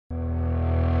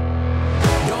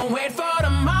Don't wait for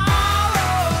tomorrow.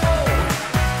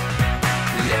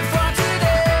 Live for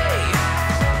today.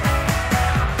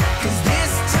 'Cause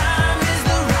this time is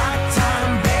the right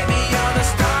time, baby. You're the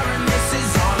star and this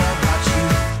is all about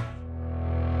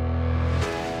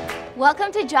you.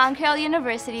 Welcome to John Carroll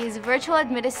University's Virtual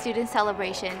Admitted Student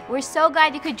Celebration. We're so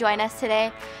glad you could join us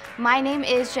today. My name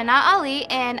is Janat Ali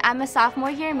and I'm a sophomore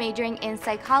here majoring in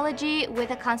psychology with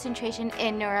a concentration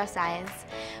in neuroscience.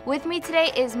 With me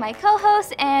today is my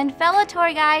co-host and fellow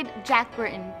tour guide, Jack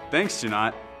Burton. Thanks,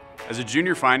 Janat. As a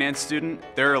junior finance student,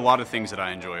 there are a lot of things that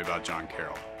I enjoy about John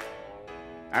Carroll.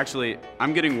 Actually,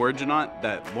 I'm getting word, Janat,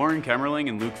 that Lauren Kemmerling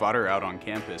and Luke Vaughter are out on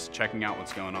campus checking out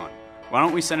what's going on. Why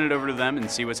don't we send it over to them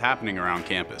and see what's happening around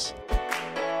campus?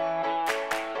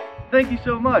 Thank you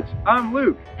so much. I'm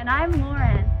Luke. And I'm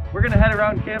Lauren. We're going to head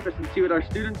around campus and see what our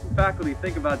students and faculty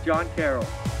think about John Carroll.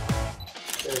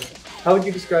 How would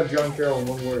you describe John Carroll in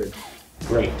one word?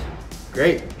 Great.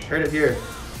 Great. Heard it here.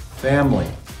 Family.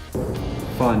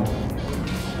 Fun.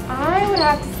 I would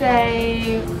have to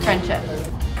say friendship.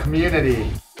 Community.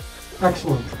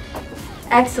 Excellent.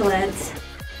 Excellent.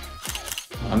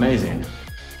 Amazing.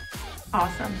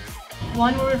 Awesome.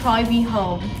 One word would probably be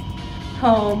home.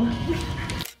 Home.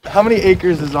 How many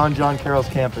acres is on John Carroll's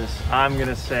campus? I'm going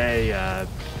to say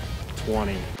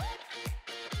 20.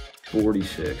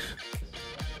 46.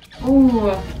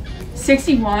 Ooh,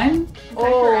 61? Is that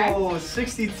correct? Oh,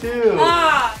 62.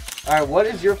 Ah! All right, what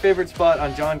is your favorite spot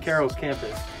on John Carroll's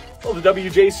campus? Well, the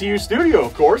WJCU studio,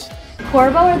 of course.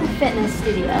 Corbo or the fitness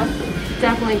studio?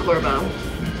 Definitely Corbo.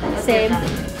 Same.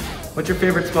 What's your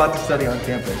favorite spot to study on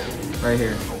campus? Right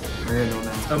here. Right here in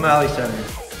O'Malley. O'Malley Center.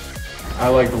 I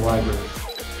like the library.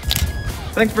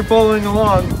 Thanks for following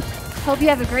along. Hope you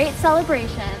have a great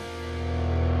celebration.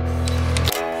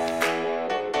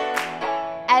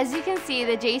 As you can see,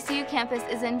 the JCU campus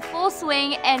is in full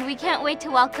swing and we can't wait to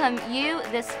welcome you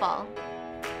this fall.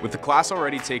 With the class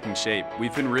already taking shape,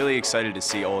 we've been really excited to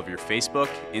see all of your Facebook,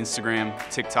 Instagram,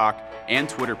 TikTok, and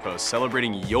Twitter posts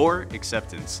celebrating your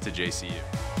acceptance to JCU.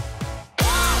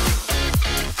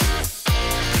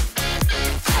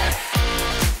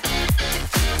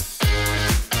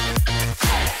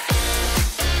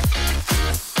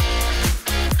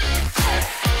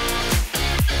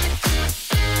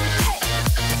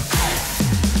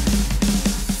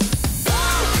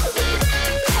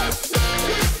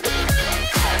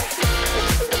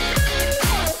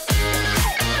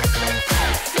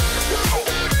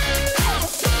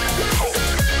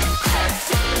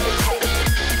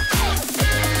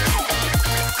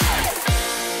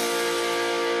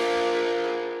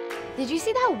 Did you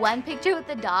see that one picture with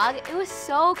the dog? It was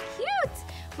so cute!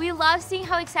 We love seeing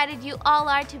how excited you all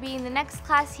are to be in the next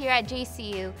class here at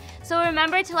JCU. So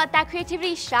remember to let that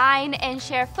creativity shine and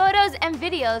share photos and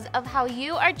videos of how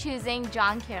you are choosing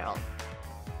John Carroll.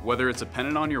 Whether it's a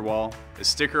pennant on your wall, a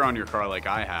sticker on your car like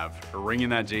I have, or ringing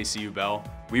that JCU bell,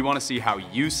 we want to see how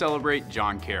you celebrate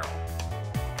John Carroll.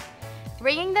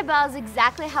 Ringing the bell is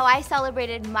exactly how I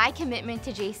celebrated my commitment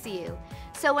to JCU.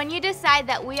 So when you decide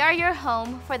that we are your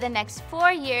home for the next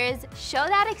 4 years, show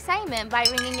that excitement by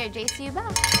ringing your JCU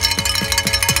bell.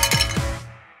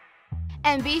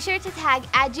 And be sure to tag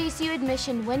at JCU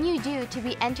Admission when you do to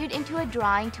be entered into a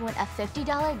drawing to win a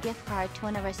 $50 gift card to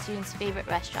one of our students' favorite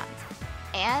restaurants.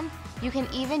 And you can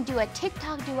even do a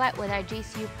TikTok duet with our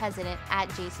JCU president at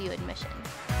JCU Admission.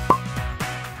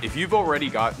 If you've already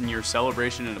gotten your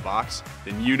celebration in a box,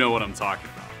 then you know what I'm talking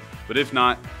about. But if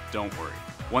not, don't worry.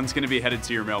 One's going to be headed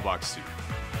to your mailbox soon.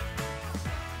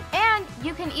 And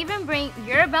you can even bring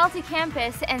your bell to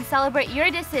campus and celebrate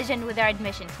your decision with our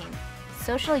admission team.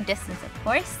 Socially distanced, of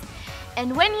course.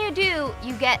 And when you do,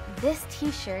 you get this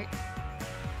t-shirt,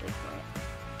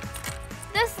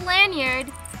 this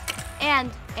lanyard, and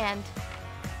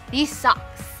these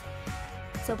socks.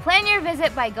 So plan your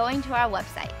visit by going to our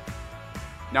website.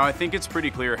 Now, I think it's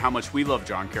pretty clear how much we love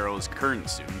John Carroll as current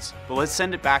students, but let's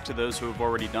send it back to those who have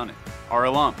already done it, our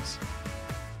alums.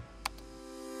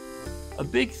 A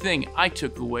big thing I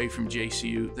took away from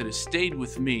JCU that has stayed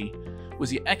with me was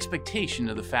the expectation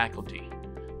of the faculty.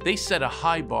 They set a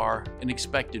high bar and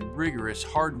expected rigorous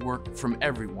hard work from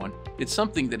everyone. It's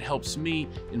something that helps me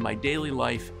in my daily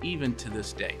life even to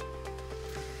this day.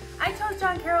 I chose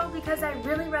John Carroll because I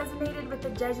really resonated with the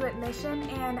Jesuit mission,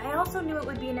 and I also knew it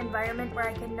would be an environment where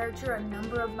I could nurture a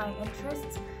number of my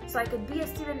interests, so I could be a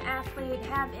student athlete,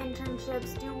 have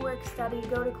internships, do work study,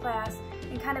 go to class,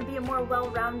 and kind of be a more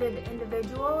well-rounded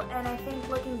individual. And I think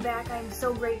looking back, I'm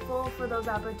so grateful for those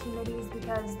opportunities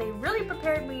because they really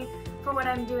prepared me for what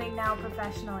I'm doing now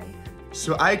professionally.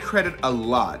 So I credit a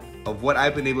lot of what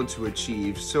I've been able to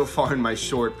achieve so far in my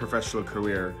short professional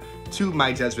career to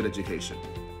my Jesuit education.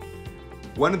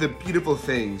 One of the beautiful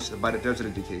things about a Jesuit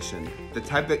education, the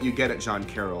type that you get at John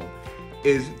Carroll,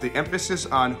 is the emphasis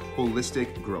on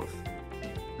holistic growth.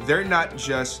 They're not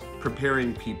just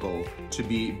preparing people to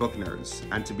be book nerds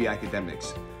and to be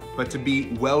academics, but to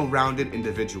be well-rounded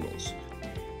individuals.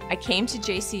 I came to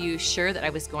JCU sure that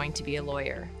I was going to be a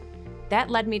lawyer. That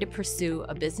led me to pursue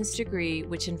a business degree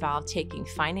which involved taking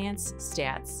finance,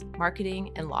 stats,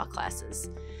 marketing, and law classes.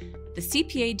 The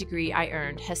CPA degree I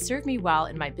earned has served me well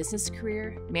in my business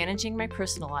career, managing my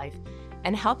personal life,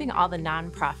 and helping all the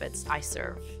nonprofits I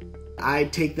serve. I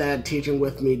take that teaching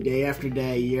with me day after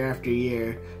day, year after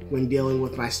year, when dealing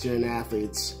with my student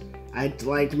athletes. I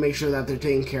like to make sure that they're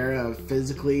taken care of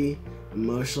physically,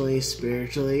 emotionally,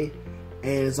 spiritually,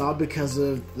 and it's all because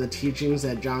of the teachings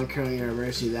at John Carroll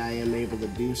University that I am able to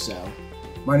do so.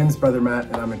 My name is Brother Matt,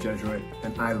 and I'm a Jesuit,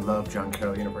 and I love John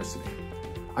Carroll University.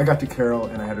 I got to Carroll,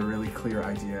 and I had a really clear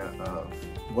idea of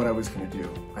what I was going to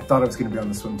do. I thought I was going to be on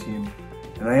the swim team,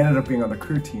 and I ended up being on the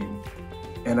crew team,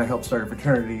 and I helped start a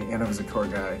fraternity, and I was a tour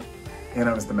guide, and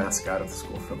I was the mascot of the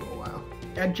school for a little while.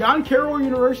 At John Carroll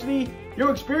University, your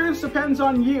experience depends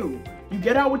on you. You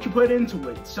get out what you put into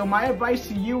it. So my advice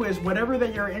to you is whatever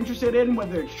that you're interested in,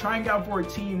 whether it's trying out for a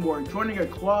team or joining a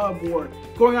club or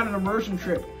going on an immersion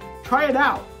trip, try it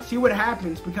out. See what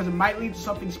happens, because it might lead to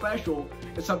something special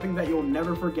and something that you'll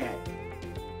never forget.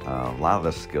 A lot of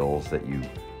the skills that you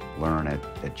learn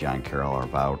at John Carroll are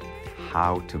about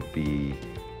how to be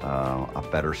a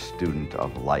better student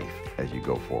of life as you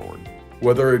go forward.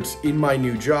 Whether it's in my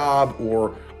new job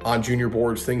or on junior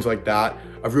boards, things like that,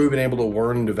 I've really been able to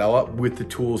learn and develop with the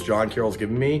tools John Carroll's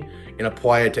given me and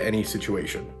apply it to any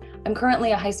situation. I'm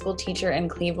currently a high school teacher in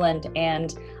Cleveland,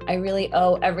 and I really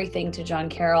owe everything to John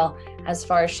Carroll as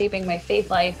far as shaping my faith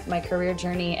life, my career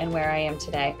journey, and where I am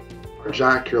today. Our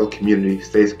John Carroll community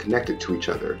stays connected to each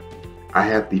other. I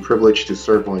had the privilege to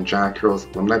serve on John Carroll's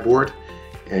alumni board,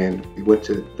 and we went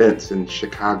to events in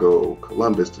Chicago,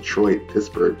 Columbus, Detroit,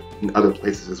 Pittsburgh, and other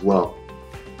places as well.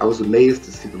 I was amazed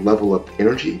to see the level of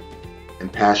energy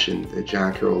and passion that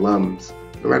John Carroll alums,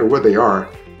 no matter where they are,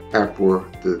 have for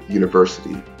the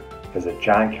university. As a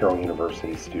John Carroll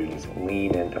University students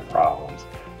lean into problems,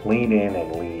 lean in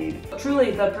and lead.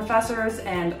 Truly, the professors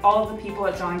and all of the people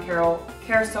at John Carroll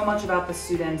care so much about the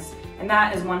students, and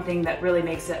that is one thing that really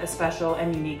makes it a special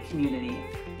and unique community.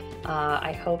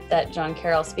 I hope that John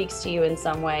Carroll speaks to you in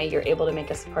some way. You're able to make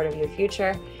us part of your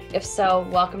future. If so,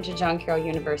 welcome to John Carroll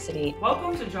University.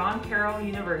 Welcome to John Carroll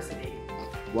University.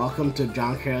 Welcome to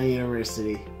John Carroll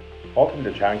University. Welcome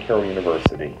to John Carroll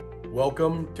University.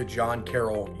 Welcome to John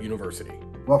Carroll University.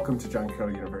 Welcome to John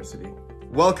Carroll University.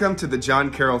 Welcome to the John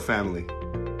Carroll family.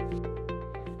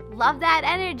 Love that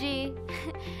energy.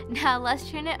 Now let's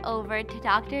turn it over to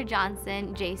Dr.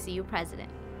 Johnson, JCU President.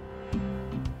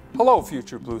 Hello,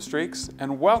 future Blue Streaks,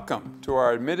 and welcome to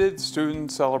our Admitted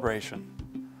Student Celebration.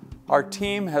 Our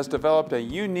team has developed a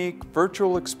unique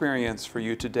virtual experience for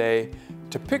you today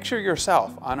to picture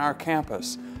yourself on our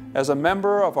campus as a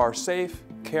member of our safe,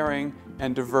 caring,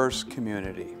 and diverse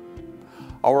community.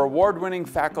 Our award-winning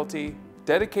faculty,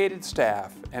 dedicated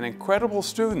staff, and incredible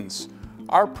students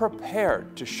are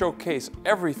prepared to showcase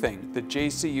everything the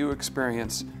JCU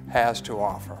experience has to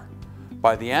offer.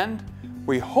 By the end,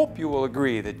 we hope you will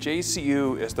agree that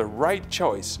JCU is the right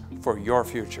choice for your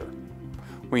future.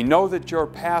 We know that your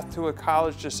path to a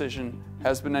college decision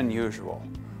has been unusual.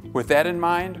 With that in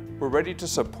mind, we're ready to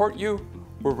support you,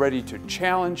 we're ready to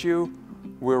challenge you,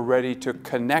 we're ready to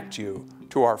connect you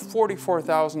to our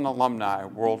 44,000 alumni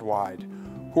worldwide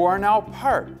who are now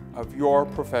part of your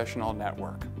professional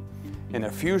network. In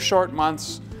a few short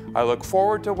months, I look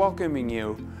forward to welcoming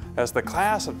you as the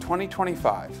class of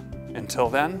 2025. Until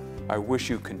then, I wish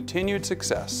you continued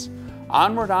success.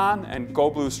 Onward on, and go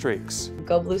Blue Streaks.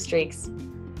 Go Blue Streaks.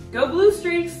 Go Blue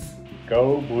Streaks.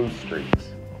 Go Blue Streaks.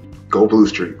 Go Blue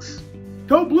Streaks.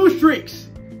 Go Blue Streaks.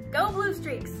 Go Blue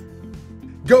Streaks.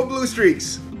 Go Blue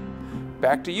Streaks.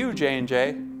 Back to you,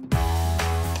 J&J.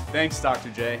 Thanks, Dr.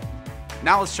 J.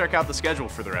 Now let's check out the schedule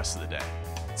for the rest of the day.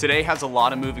 Today has a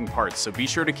lot of moving parts, so be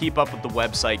sure to keep up with the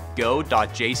website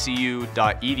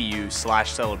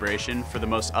go.jcu.edu/celebration for the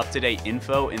most up-to-date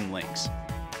info and links.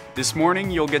 This morning,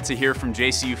 you'll get to hear from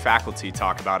JCU faculty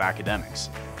talk about academics.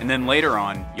 And then later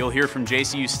on, you'll hear from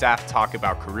JCU staff talk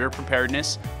about career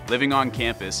preparedness, living on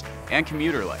campus, and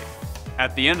commuter life.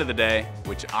 At the end of the day,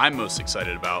 which I'm most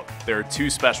excited about, there are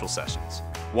two special sessions,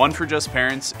 one for just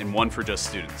parents and one for just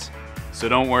students. So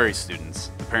don't worry, students,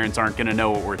 the parents aren't going to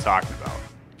know what we're talking about.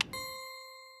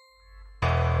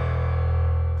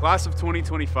 Class of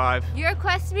 2025. Your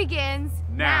quest begins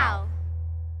now.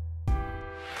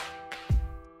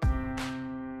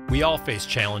 We all face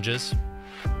challenges.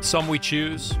 Some we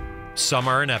choose, some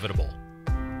are inevitable.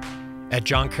 At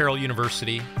John Carroll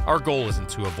University, our goal isn't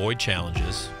to avoid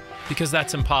challenges, because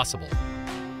that's impossible.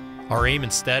 Our aim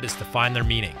instead is to find their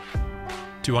meaning,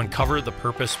 to uncover the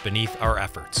purpose beneath our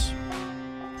efforts.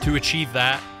 To achieve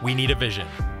that, we need a vision.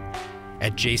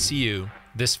 At JCU,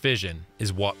 this vision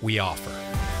is what we offer.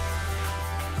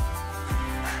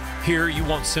 Here, you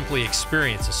won't simply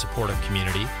experience a supportive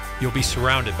community, you'll be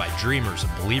surrounded by dreamers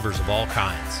and believers of all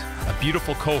kinds, a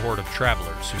beautiful cohort of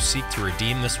travelers who seek to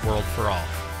redeem this world for all.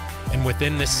 And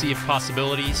within this sea of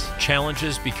possibilities,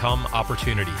 challenges become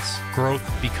opportunities. Growth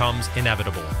becomes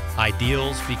inevitable.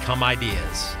 Ideals become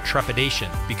ideas. Trepidation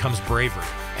becomes bravery.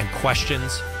 And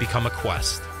questions become a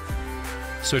quest.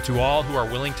 So to all who are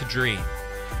willing to dream,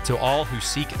 to all who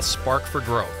seek a spark for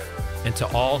growth, and to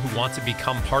all who want to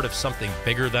become part of something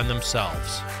bigger than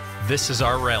themselves, this is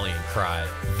our rallying cry.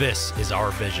 This is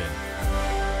our vision.